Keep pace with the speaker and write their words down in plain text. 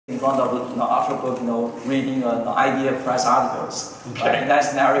in front of the ultrabook, reading IDF press articles. Okay. Right? In that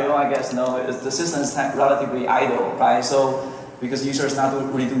scenario, I guess the system is relatively idle, right? So because users not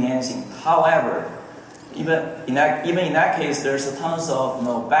really doing anything. However, even in that case, there's a tons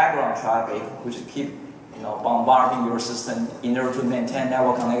of background traffic which keep bombarding your system in order to maintain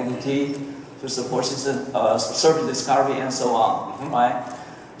network connectivity, to support system service discovery, and so on, right?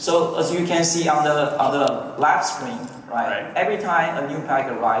 So as you can see on the left screen, right? Every time a new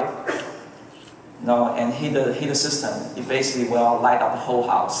packet arrives, and hit the system, it basically will light up the whole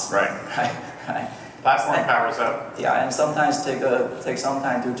house. Right. Right. Platform powers up. Yeah, and sometimes take some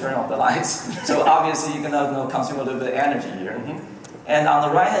time to turn off the lights. So obviously you're gonna consume a little bit of energy here. And on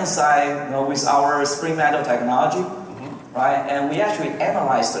the right hand side, with our Spring Metal technology, right? And we actually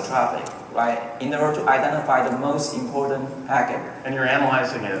analyze the traffic, right, in order to identify the most important packet. And you're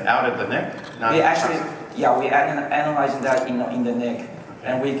analyzing it out at the NIC? We actually, we're analyzing that in the NIC.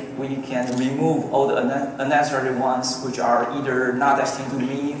 And we can remove all the unnecessary ones which are either not destined to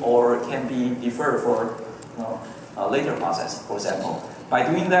me or can be deferred for a later process, for example. By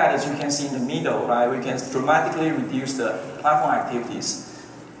doing that, as you can see in the middle, right, we can dramatically reduce the platform activities,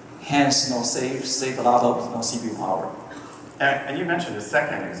 hence save a lot of CPU power. And you mentioned a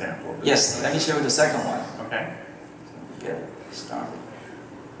second example. Yes, let me show you the second one. Okay. So get started.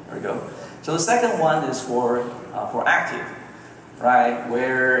 There we go. So the second one is for active, right,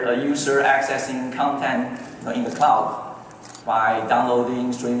 where a user accessing content in the cloud by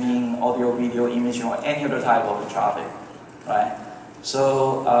downloading, streaming, audio, video, image, or any other type of traffic, right?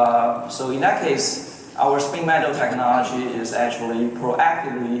 So, so in that case, our Spring Metal technology is actually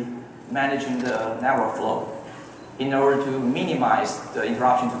proactively managing the network flow in order to minimize the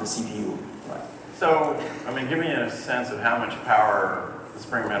interruption to the CPU. Right. So, I mean, give me a sense of how much power the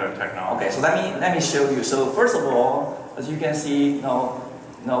Spring Metal technology. Okay, so let me show you. So first of all, as you can see,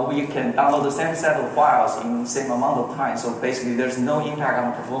 we can download the same set of files in the same amount of time. So basically, there's no impact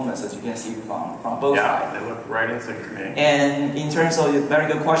on performance, as you can see from both sides. Yeah, they look right in sync to me. And in terms of a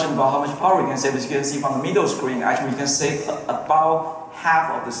very good question about how much power we can save, as you can see from the middle screen, actually we can save about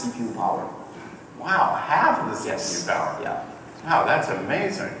half of the CPU power. Wow, half of the CPU power. Yeah. Wow, that's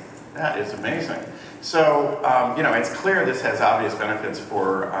amazing. That is amazing. So, it's clear this has obvious benefits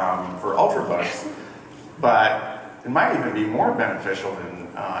for ultrabooks, but it might even be more beneficial in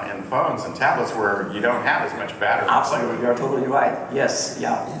phones and tablets where you don't have as much battery. Absolutely, you're totally right. Yes,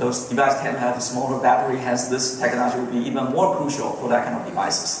 yeah. Those devices tend to have a smaller battery, hence this technology will be even more crucial for that kind of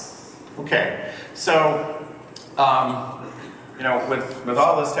devices. Okay, so with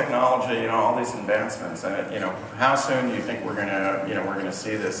all this technology, all these advancements, how soon do you think we're gonna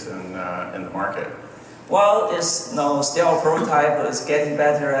see this in the market? Well, it's still a prototype, but it's getting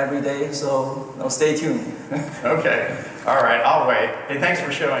better every day, so stay tuned. Okay, all right, I'll wait. Hey, thanks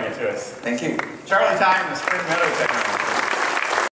for showing it to us. Thank you. Charlie Time, the Spring Metal Technology.